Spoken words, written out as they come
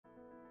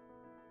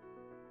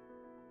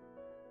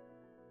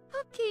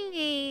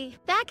Okay,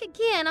 back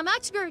again. I'm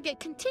actually going to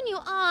continue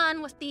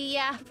on with the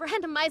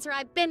randomizer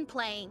I've been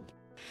playing.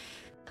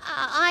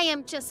 I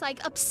am just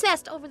like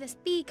obsessed over this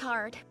B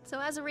card. So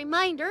as a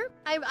reminder,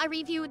 I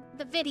reviewed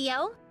the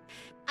video.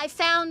 I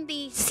found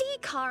the C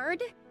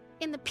card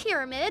in the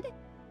pyramid,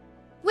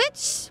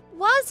 which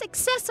was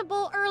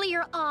accessible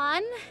earlier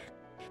on,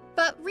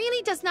 but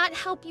really does not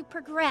help you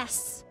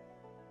progress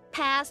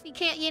past.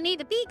 You need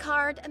the B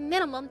card a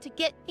minimum to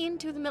get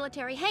into the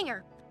military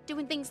hangar,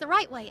 doing things the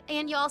right way.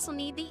 And you also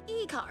need the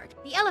E card,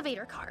 the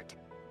elevator card.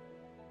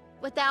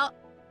 Without,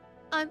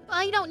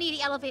 I don't need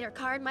the elevator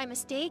card, my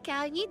mistake.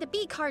 I need the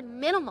B card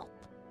minimal.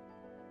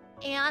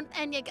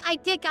 I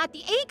did got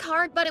the A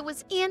card, but it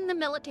was in the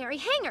military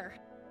hangar.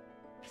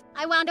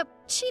 I wound up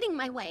cheating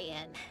my way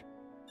in.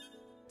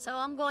 So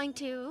I'm going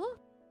to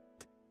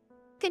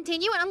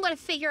continue, and I'm going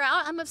to figure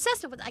out. I'm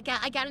obsessed with it.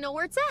 I gotta know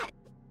where it's at.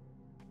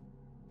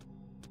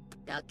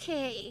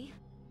 Okay.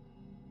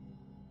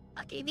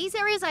 Okay, these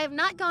areas I have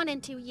not gone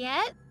into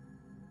yet.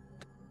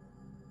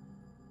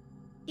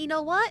 You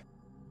know what?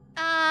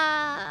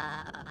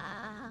 I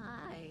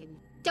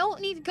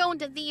don't need to go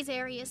into these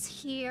areas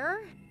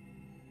here.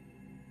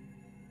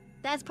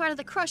 That's part of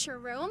the crusher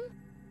room.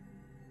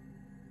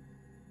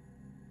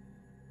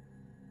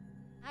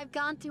 I've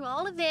gone through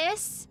all of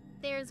this.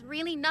 There's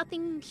really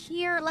nothing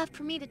here left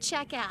for me to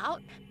check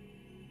out.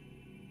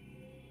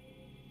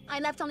 I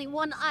left only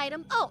one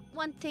item. Oh,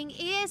 one thing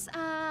is,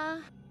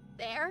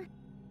 there.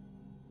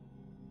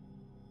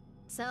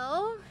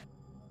 So,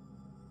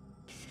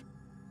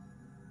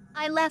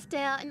 I left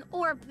an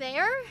orb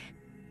there.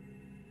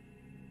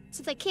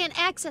 Since I can't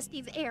access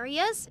these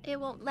areas, it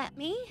won't let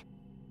me.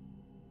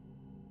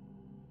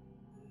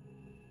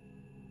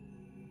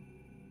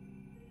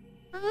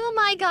 Oh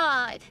my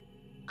god.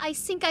 I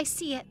think I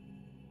see it.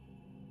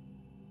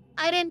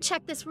 I didn't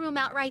check this room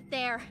out right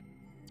there.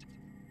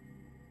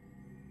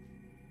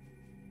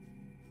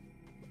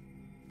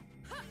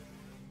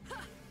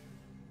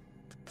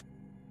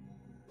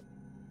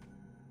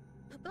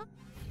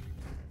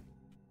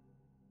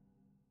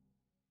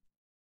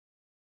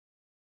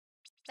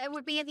 That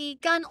would be the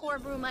gun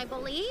orb room, I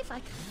believe.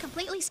 I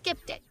completely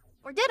skipped it.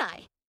 Or did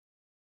I?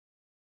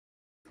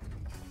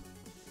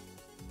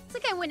 It's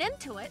like I went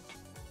into it.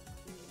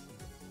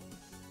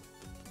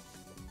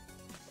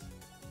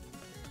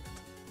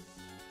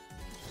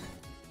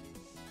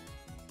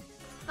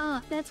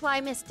 Oh, that's why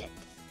I missed it.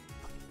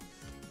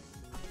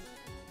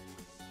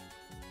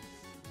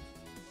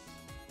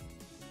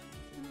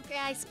 Okay,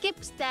 I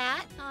skipped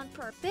that on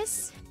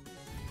purpose.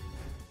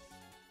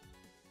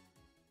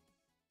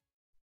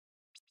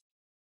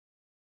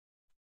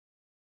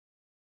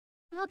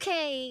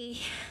 Okay.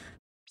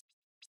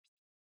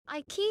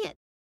 I can't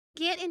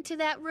get into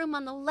that room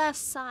on the left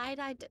side.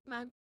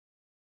 My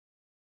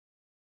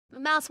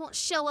mouse won't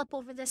show up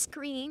over the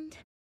screen.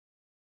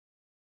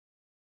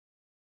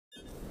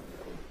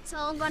 So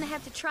I'm gonna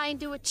have to try and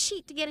do a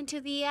cheat to get into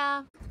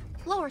the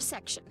lower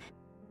section.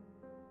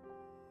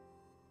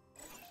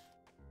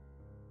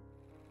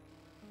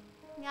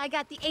 Yeah, I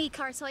got the A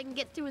card so I can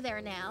get through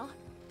there now.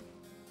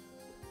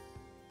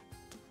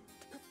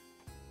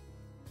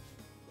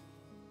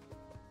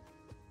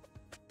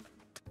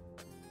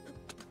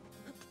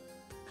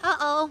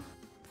 Uh-oh.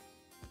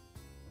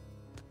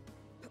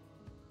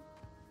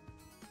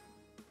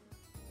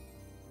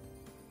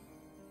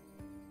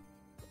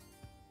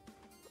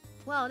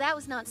 Whoa, that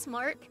was not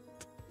smart.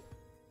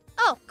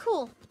 Oh,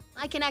 cool.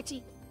 I can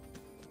actually...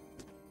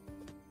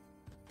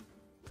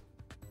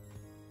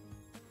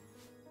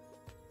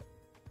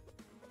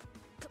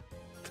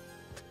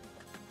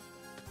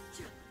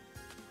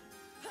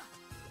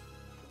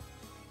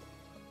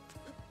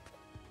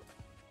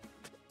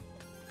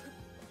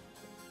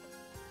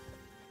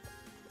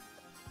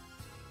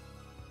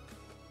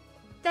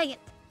 Dang it.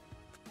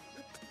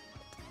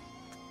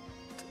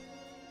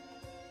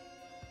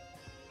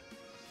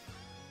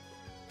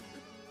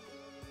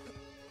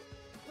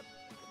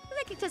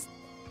 I could just...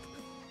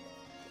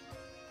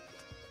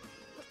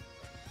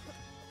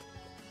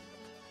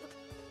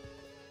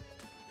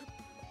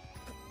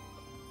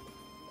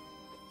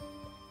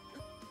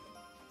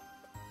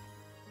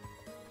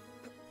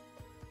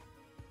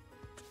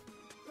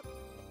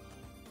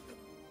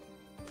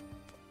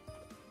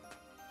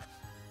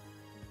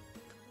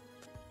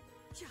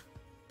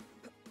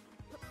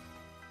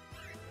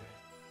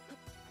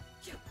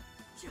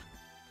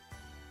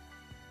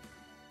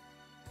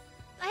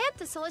 I had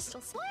the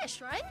Celestial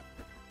Slash, right?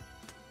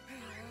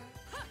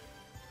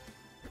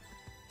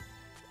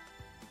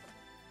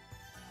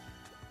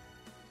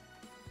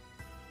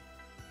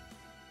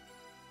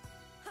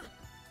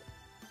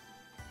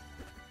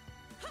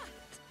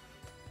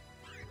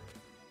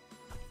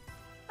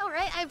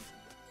 Alright, I've...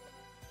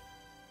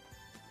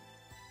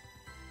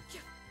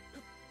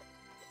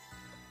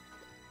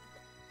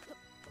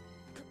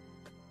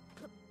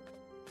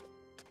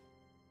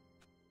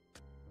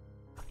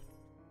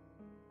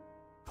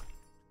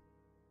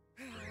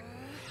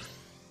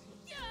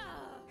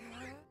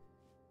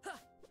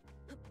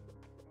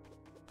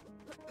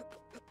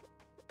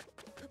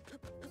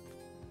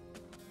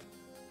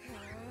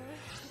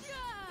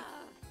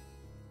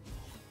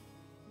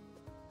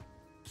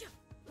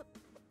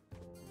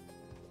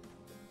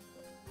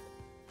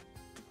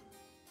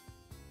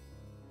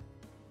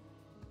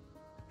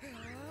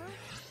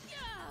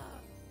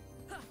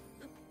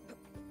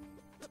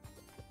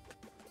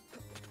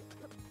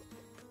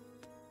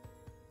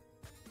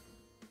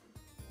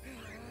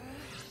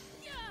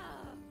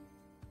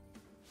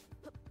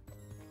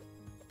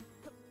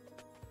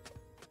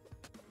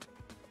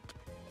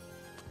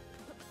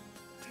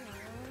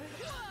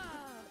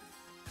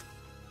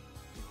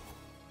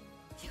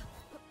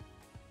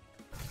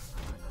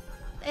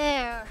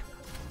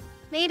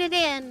 Made it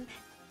in.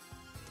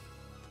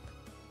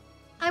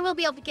 I will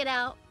be able to get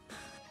out.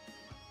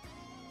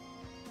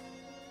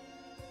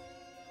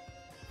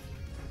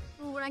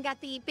 Ooh, and I got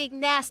the big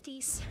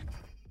nasties.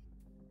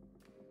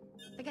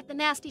 I got the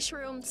nasty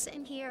shrooms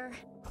in here.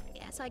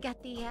 Yeah, so I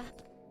got the,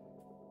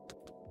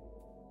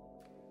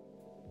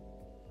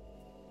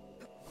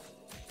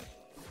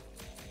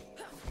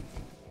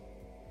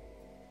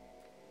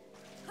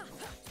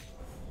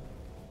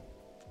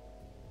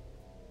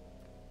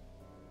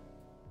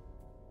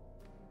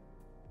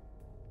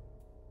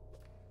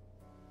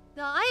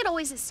 No, I had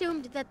always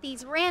assumed that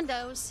these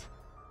randos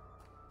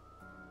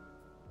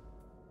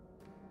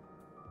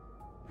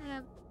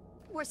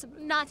were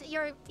not.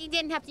 You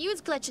didn't have to use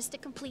glitches to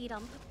complete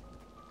them.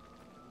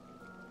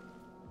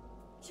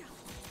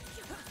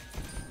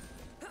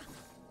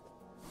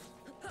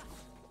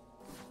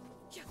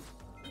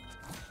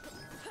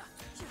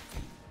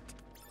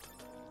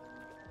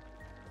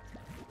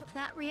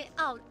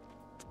 Oh,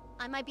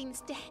 I might be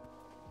mistaken.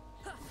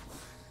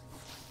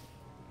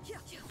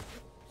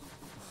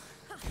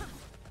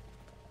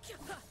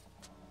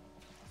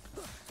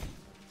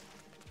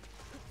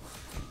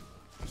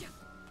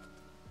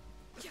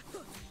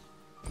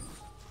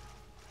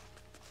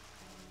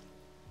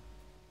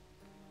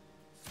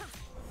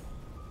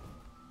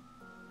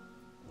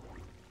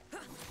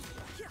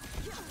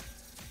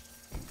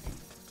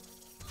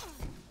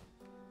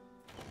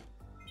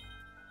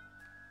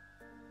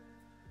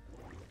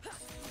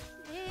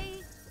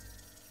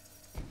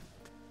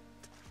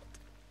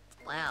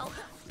 Wow.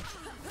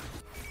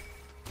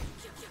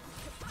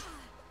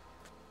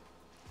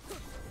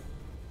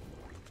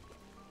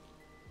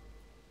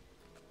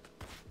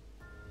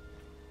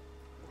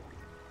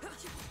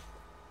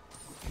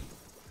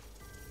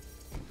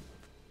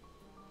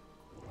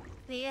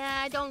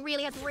 Yeah, I don't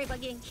really have to worry about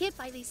getting hit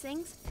by these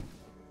things.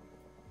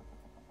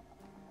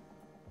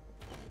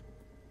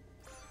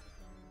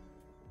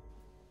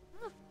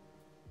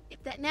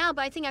 Get that now,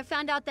 but I think I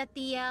found out that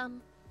the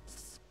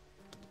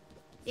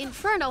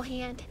Inferno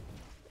hand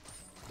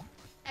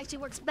actually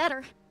works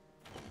better.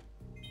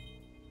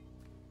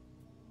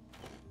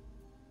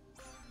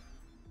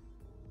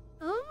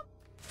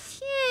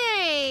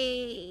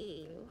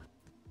 Okay.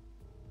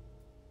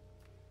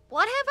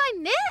 What have I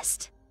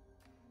missed?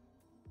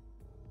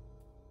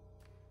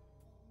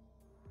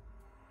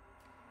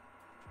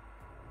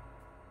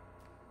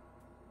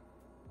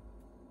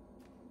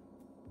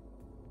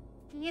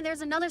 Yeah,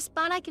 there's another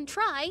spot I can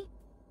try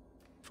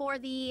for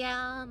the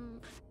I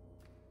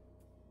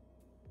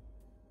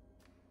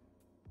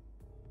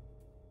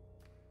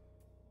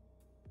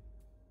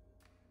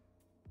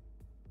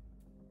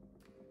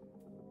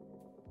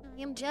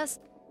am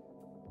just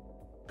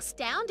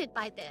astounded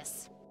by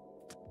this.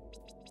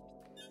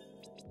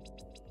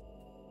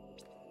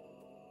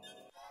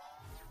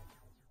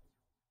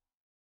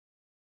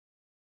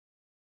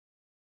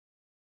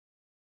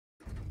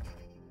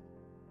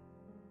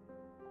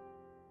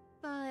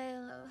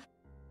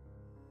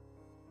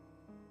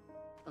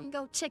 I'm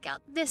gonna go check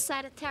out this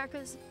side of town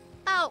because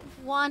about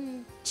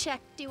one check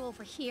due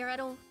over here. I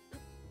don't.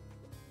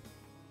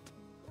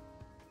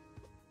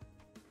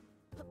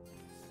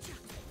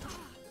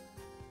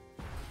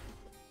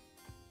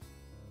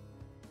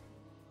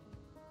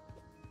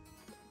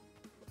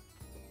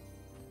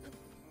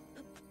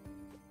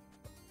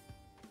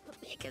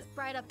 Make it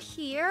right up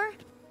here.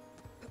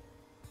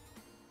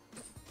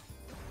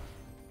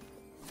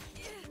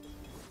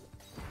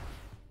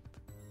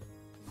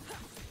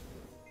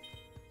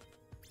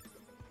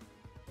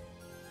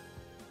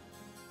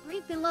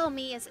 Right below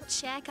me is a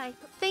check, I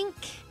think.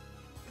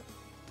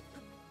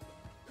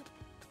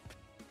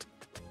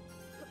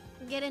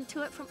 Get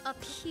into it from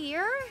up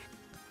here.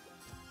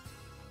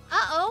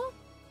 Uh-oh.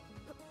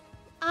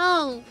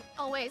 Oh.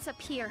 Oh, wait, it's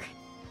up here.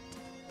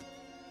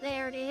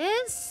 There it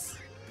is.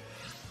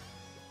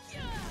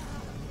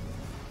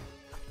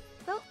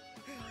 Oh.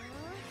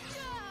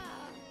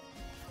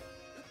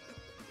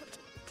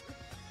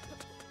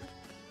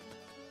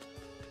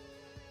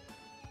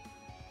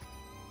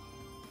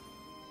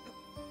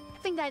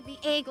 I think that the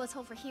egg was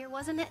over here,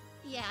 wasn't it?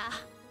 Yeah.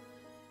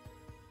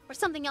 Or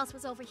something else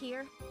was over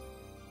here.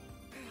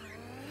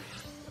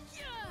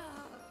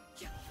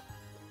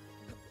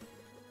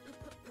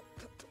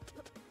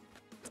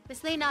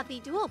 This may not be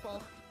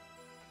doable.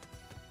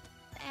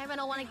 I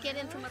don't want to get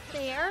in from up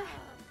there.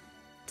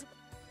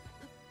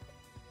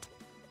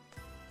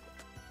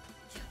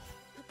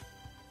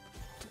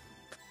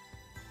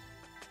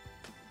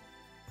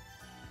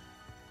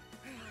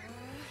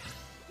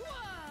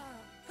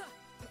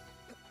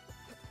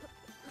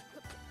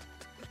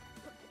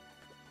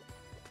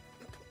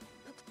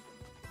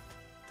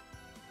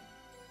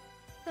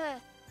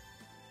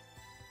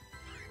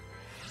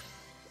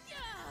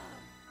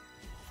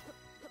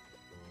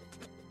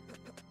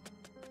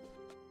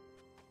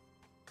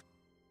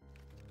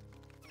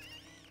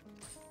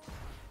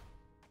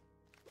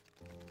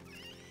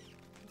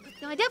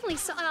 No, I definitely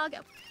saw.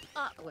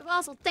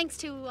 Also, thanks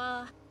to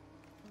the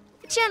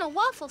channel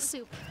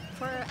Wafflesoup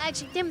for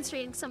actually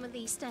demonstrating some of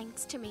these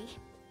things to me.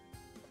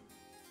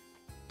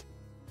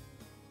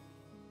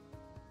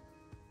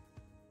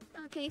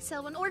 Okay,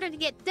 so in order to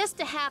get this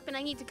to happen,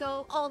 I need to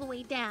go all the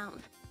way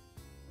down.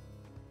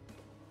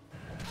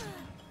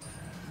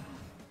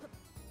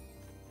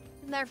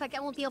 Matter of fact, I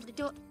won't be able to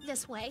do it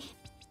this way.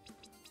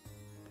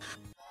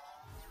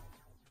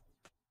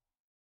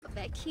 Go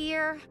back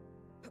here.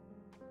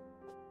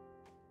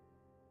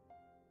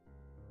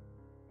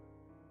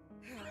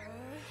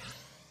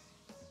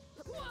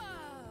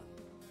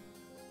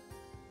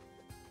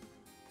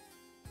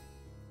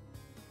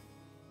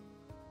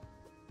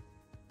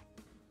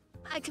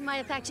 I might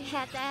have actually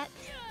had that.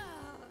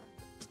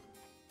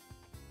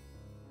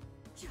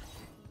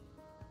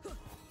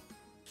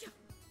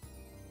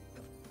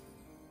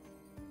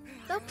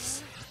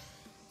 Oops.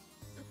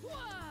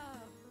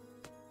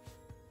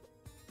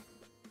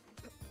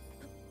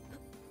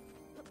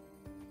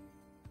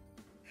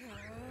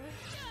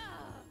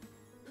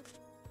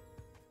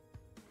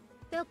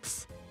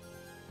 Oops.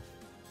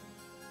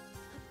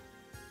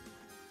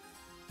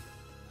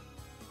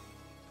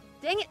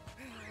 Dang it.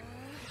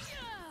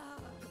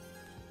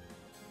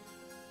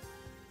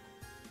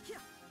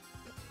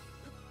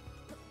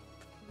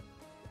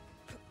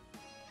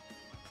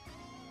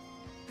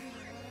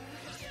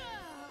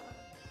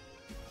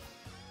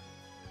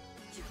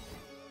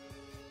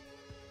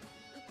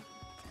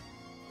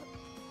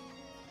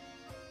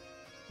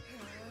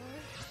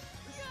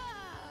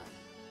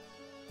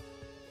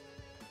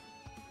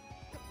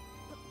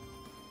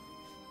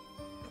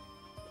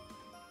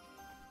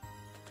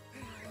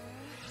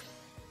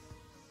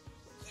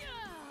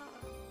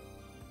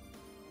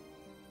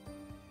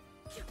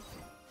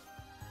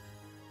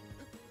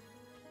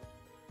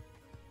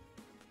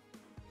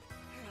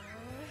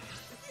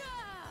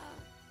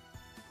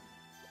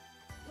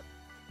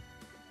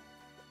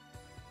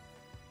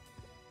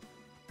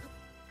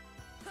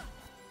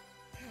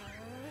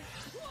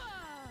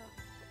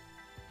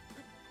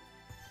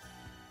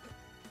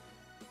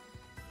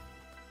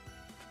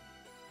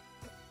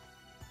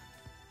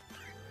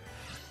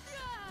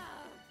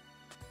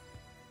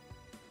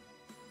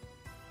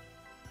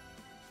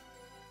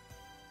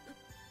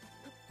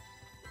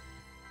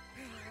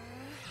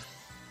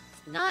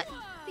 Not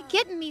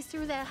getting me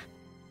through the...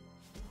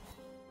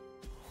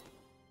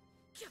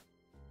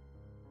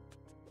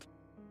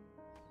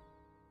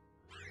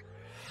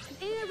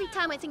 Every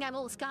time I think I've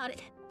almost got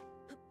it.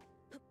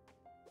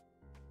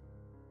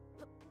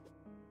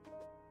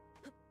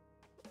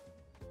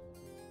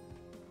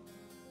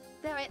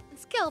 Alright,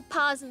 let's go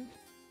pause and...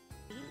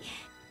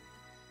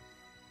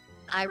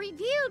 I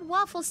reviewed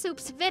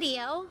Wafflesoup's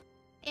video,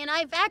 and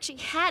I've actually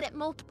had it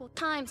multiple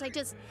times. I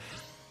just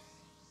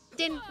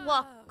didn't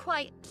walk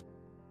quite...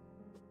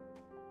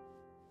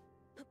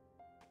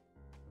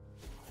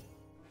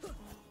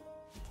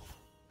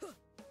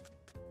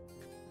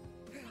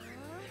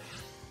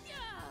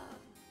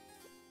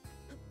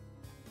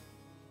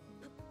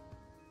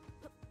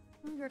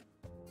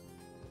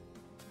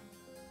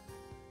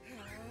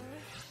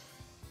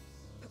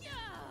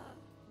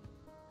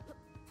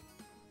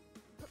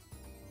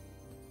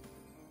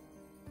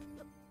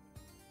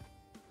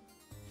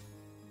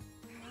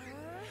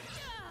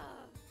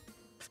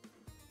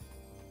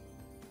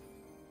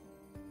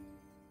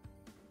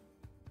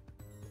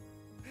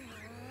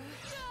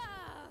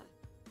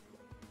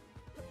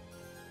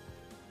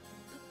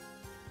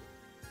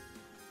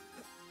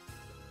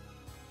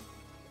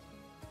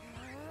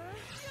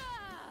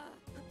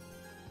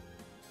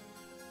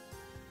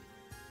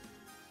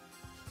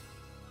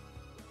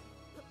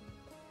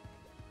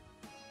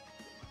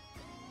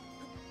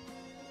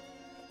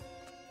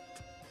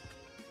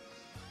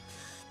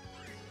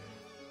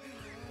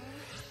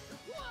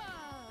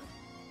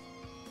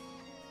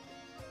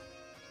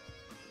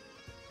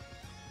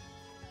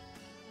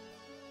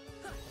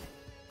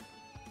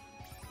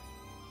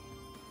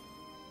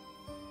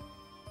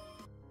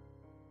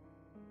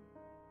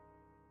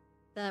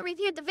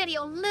 Reviewed the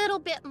video a little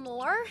bit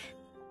more.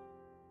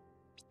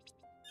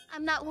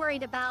 I'm not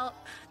worried about...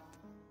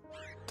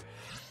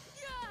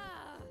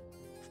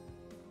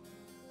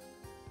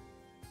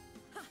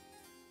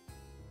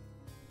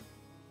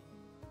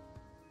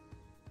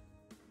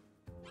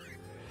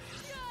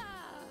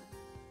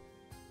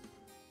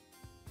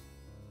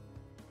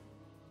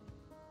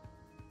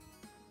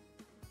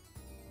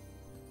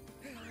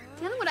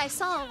 Tell me what I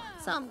saw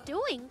him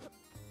doing.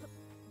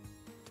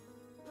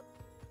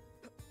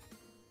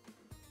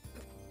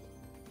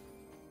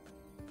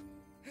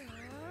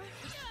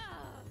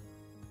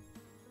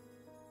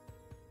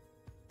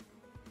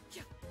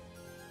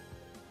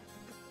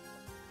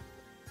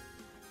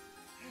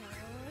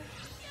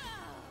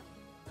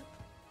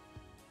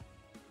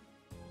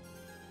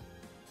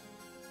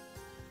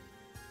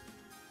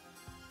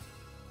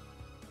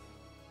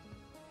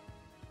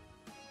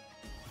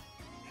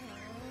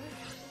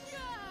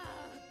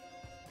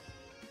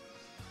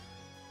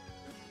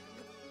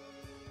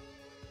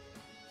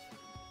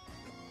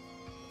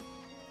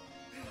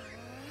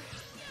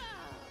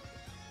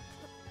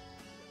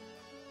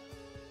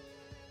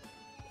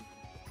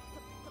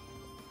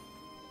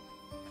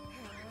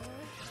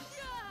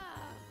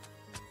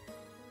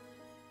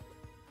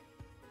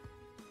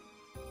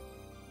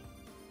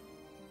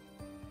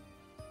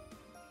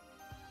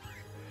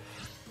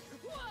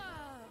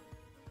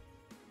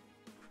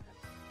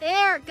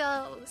 There it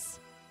goes.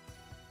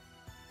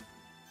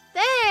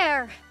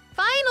 There!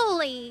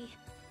 Finally!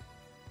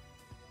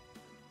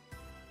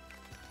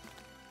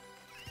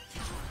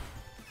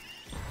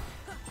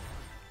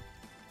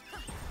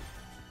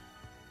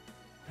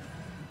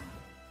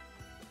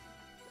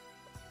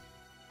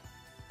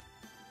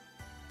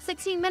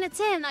 "16 minutes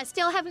in, I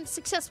still haven't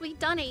successfully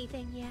done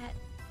anything yet."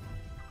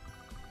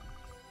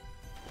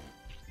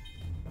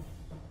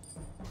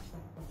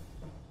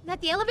 Is that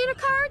the elevator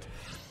card?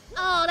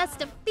 Oh, that's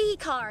the B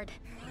card.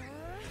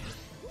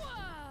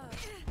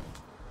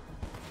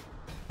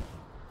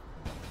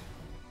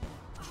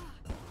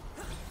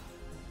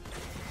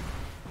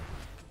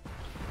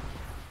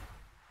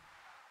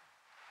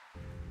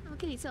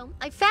 Okay, so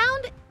I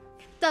found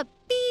the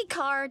B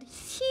card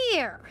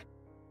here.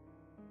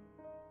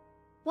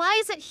 Why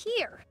is it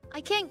here?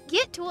 I can't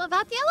get to it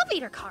without the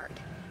elevator card.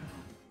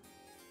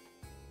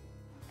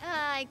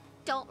 I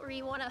don't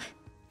really want to...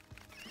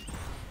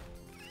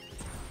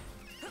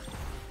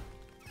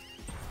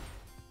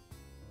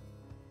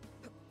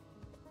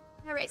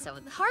 Alright, so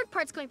the hard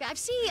part's going back.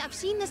 I've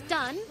seen this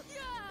done.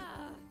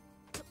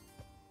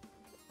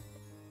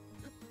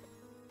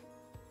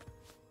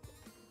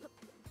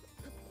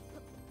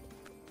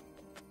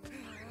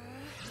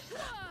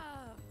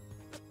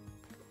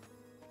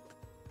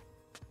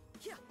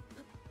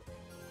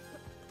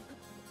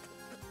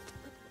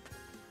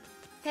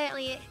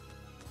 Apparently,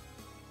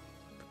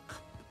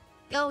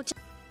 go.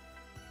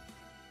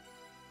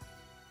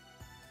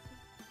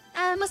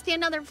 Must be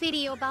another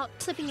video about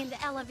slipping into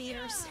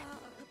elevators.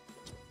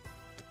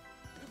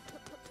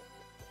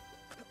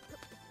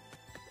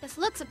 This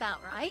looks about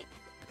right.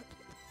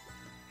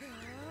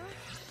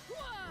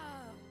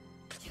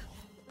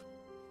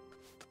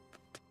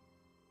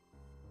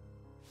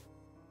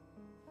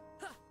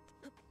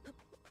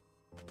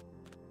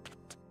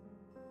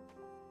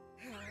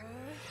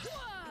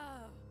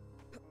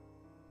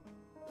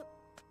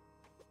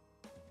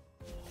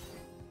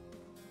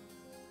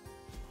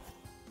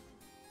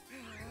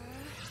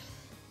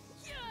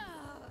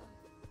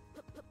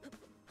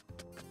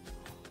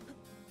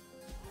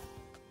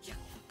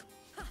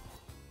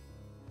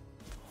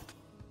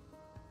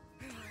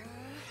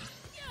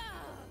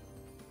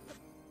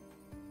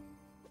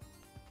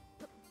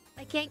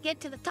 I can't get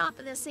to the top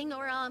of this thing,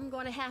 or I'm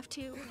going to have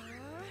to.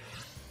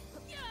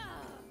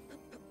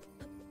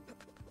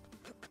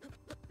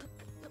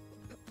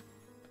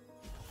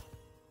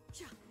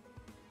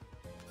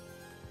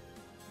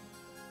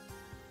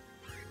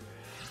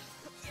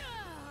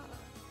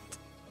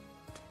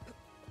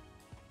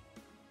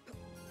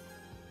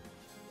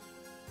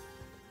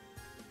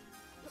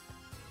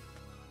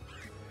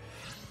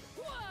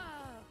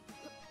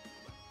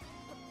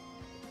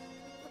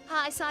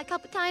 I saw a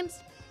couple times.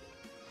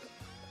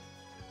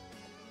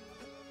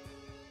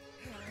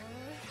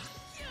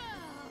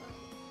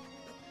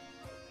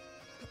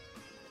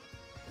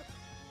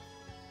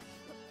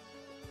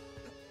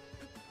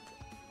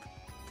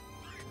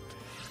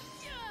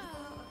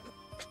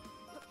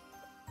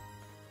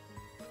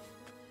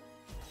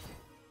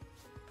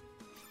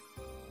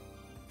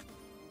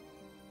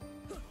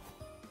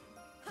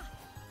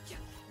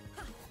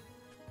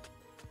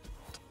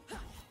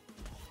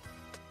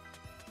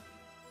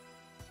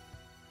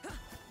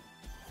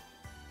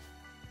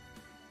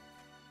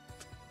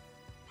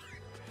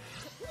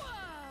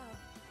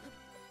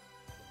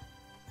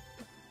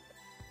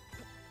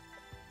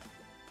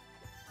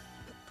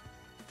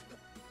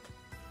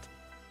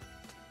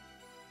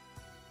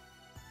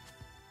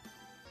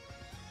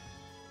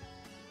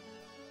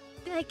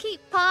 I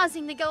keep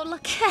pausing to go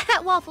look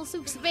at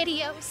Wafflesoup's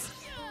videos.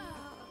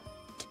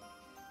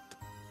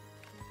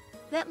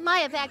 That might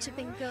have actually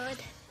been good.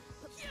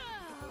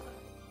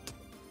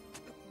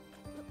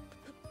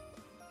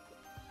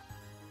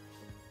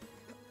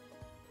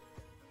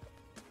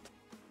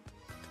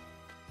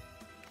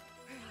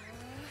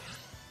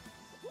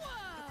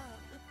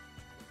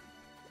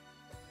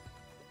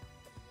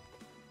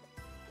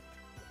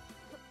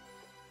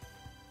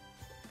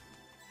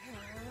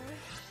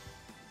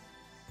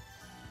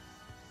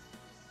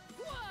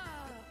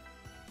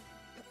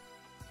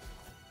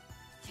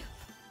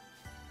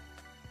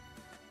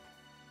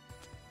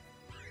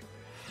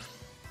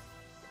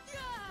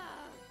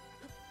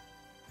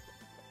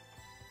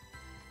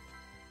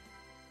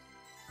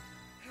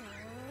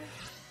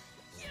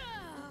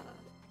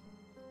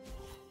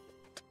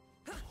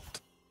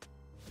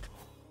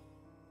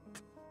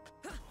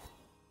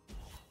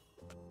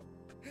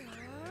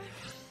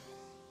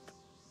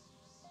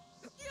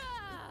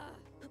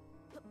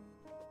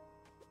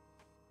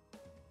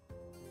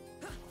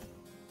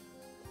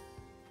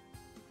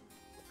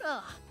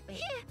 Oh, man.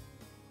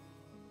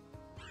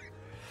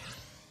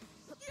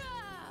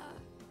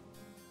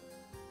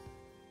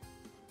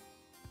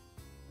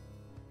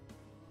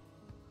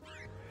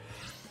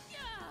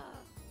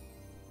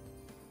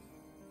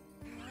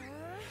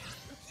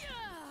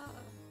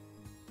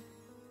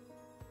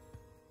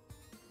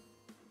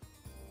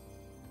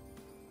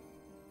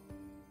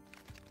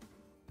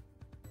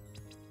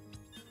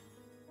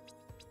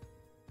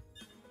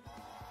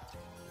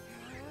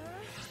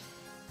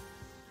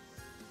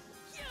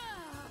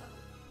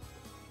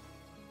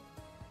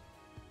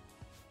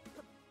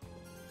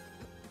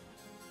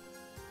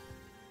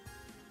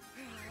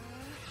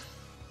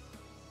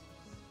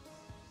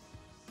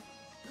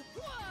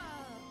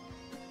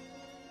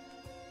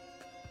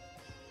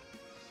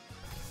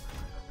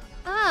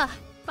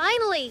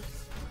 Finally!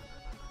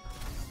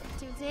 Bit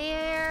through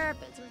there,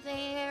 bit through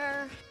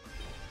there.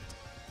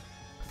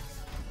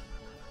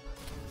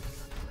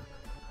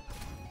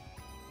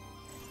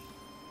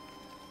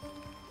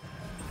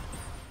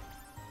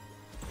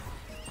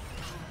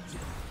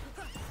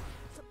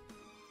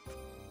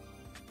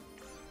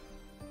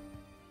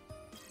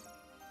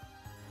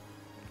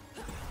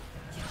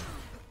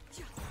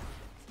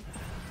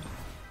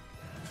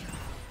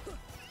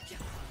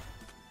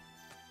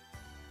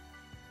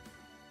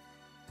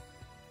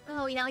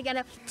 Oh, now I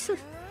gotta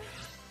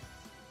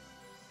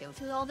go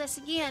through all this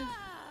again.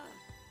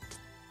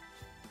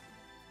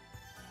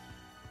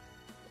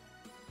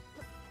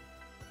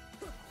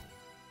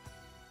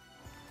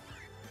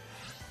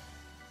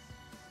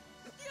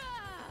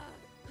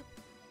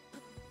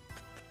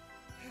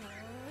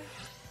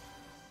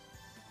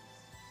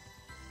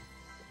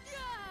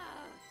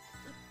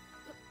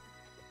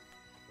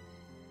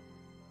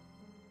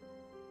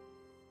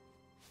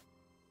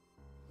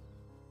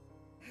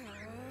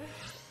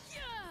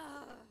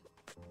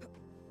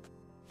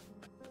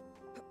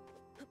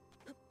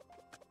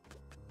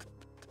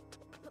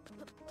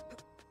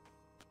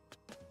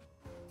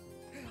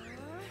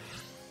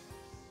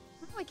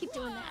 Why do I keep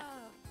doing that?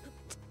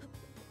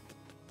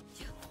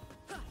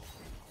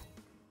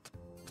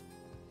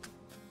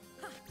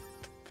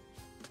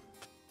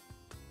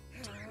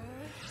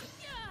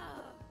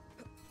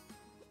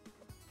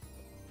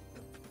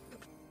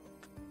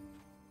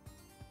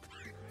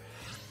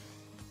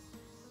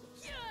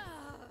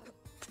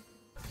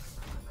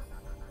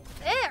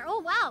 There! Oh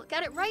wow,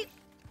 got it right.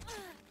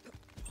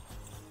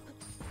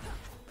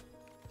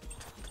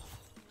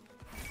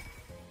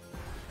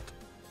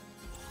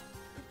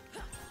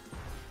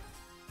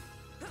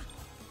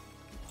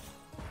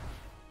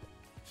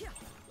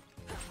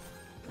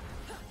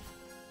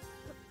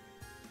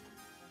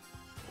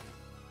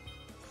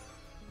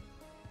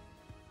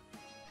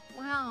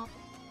 Wow.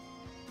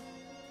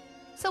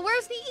 So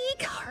where's the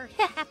E-card?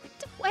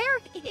 Where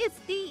is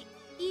the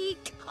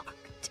E-card?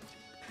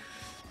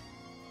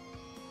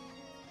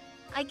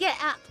 I get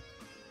up.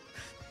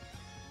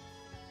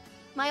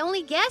 My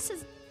only guess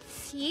is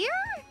here?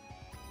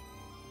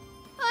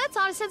 Oh, that's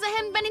odd. It says I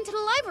hadn't been into the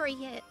library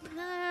yet.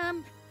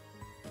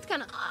 It's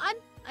kind of odd.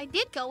 I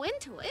did go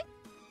into it.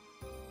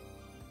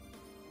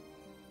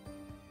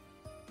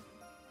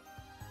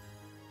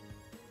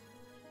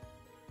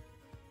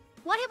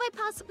 What have I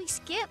possibly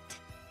skipped?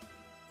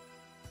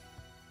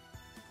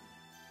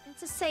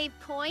 It's a save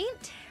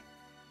point.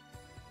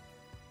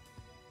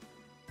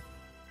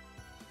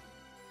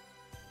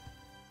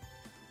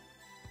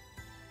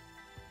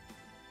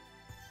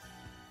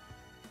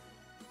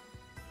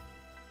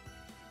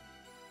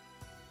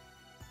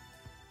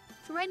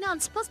 So right now I'm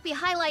supposed to be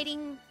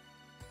highlighting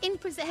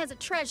inputs that has a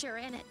treasure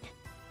in it.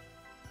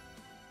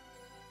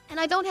 And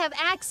I don't have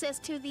access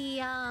to the,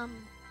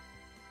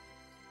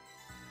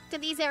 to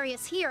these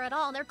areas here at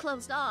all. They're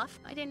closed off.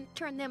 I didn't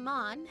turn them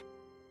on.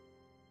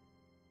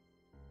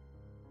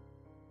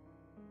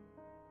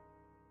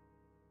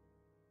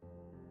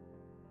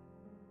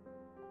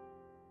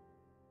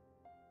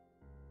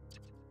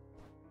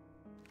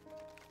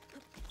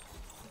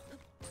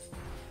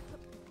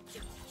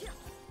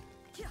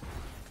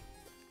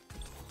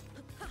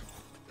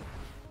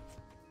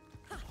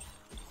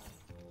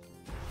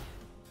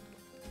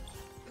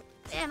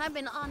 Man, I've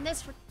been on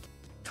this for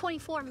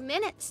 24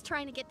 minutes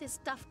trying to get this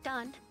stuff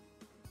done.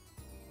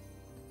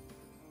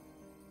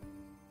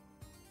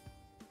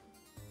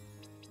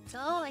 So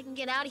I can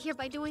get out of here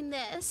by doing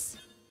this.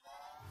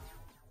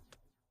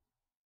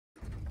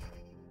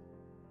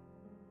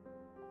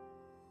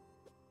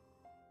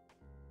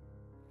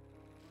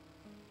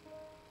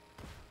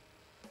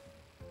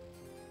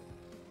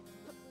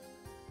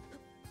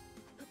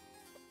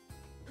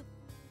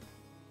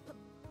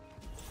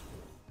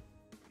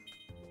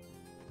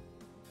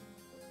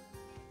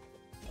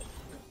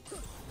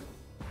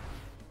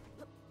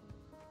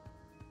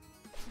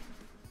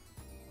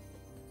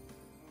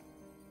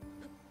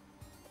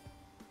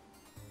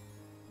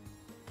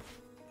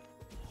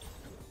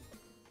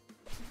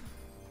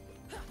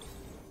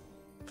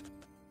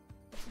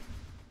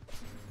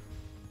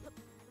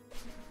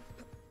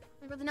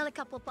 With another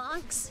couple of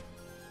bonks.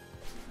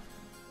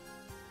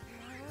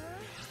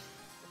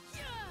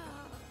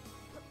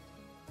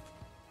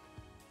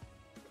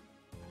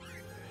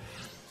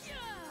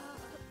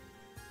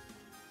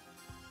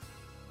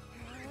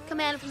 Come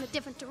at it from the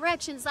different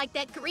directions like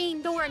that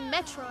green door in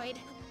Metroid.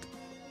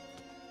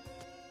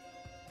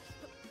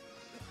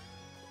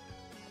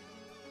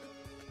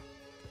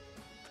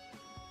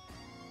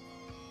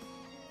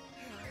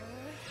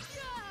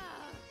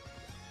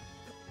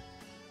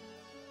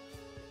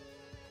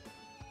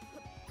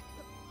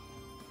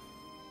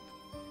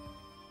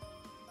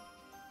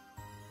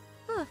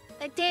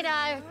 I did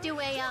do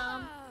a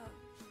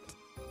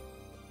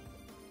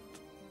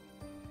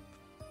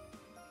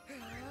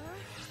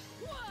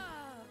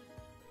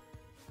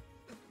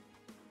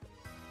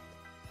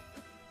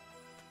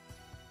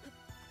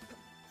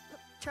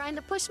trying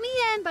to push me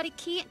in, but he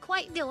can't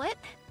quite do it.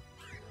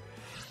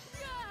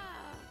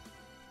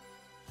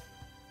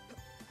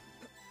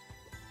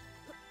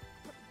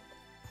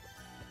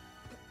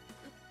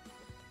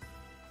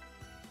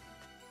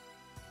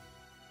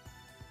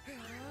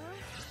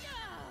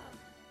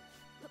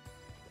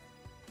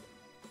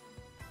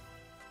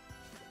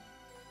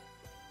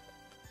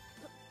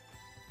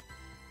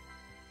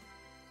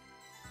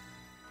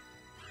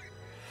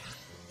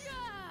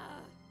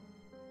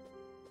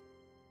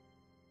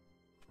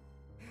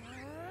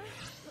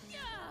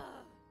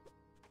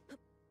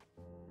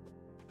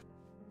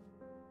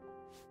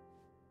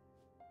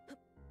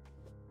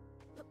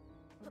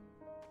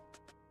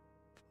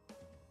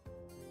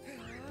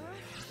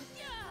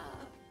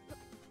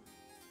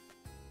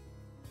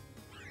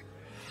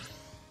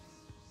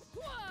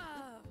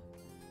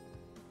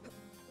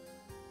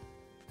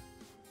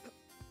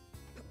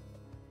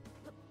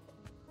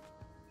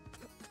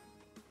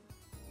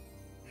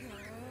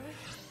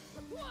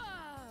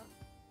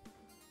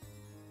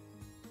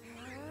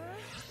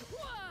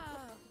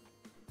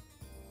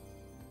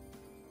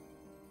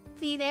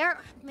 be there.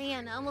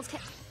 Man, I almost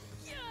hit.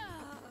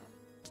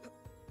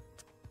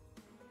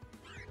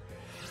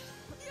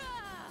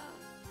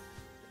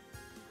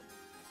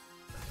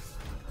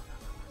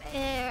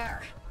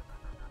 There.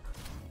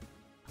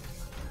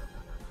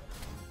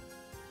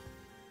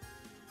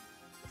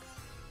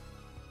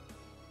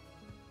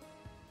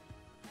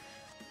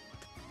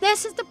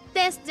 This is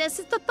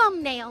the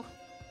thumbnail.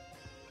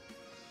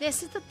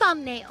 This is the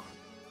thumbnail.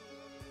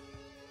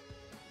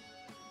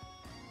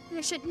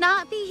 There should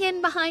not be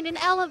hidden behind an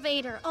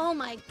elevator. Oh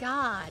my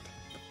god.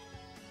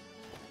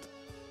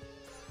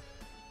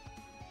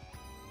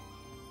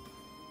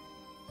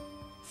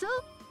 So,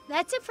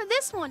 that's it for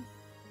this one.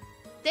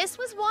 This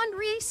was one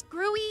really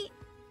screwy,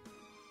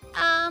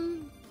 I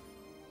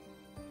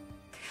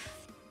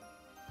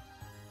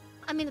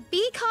mean, the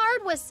B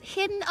card was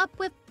hidden up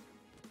with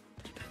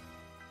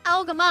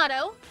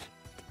Algamato.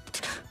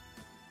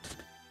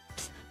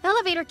 The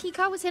elevator key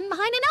card was hidden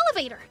behind an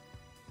elevator.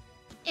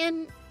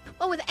 And,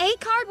 oh, the A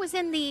card was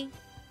in the,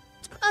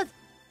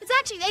 it's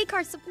actually, the A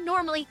card's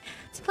normally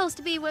supposed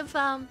to be with,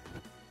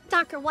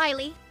 Dr.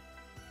 Wily,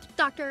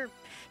 Dr.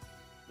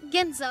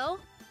 Genzo.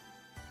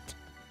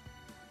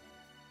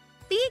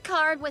 B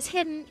card was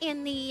hidden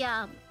in the,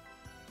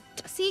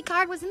 C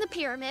card was in the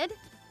pyramid.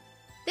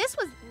 This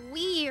was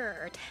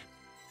weird.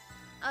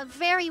 A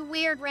very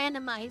weird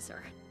randomizer.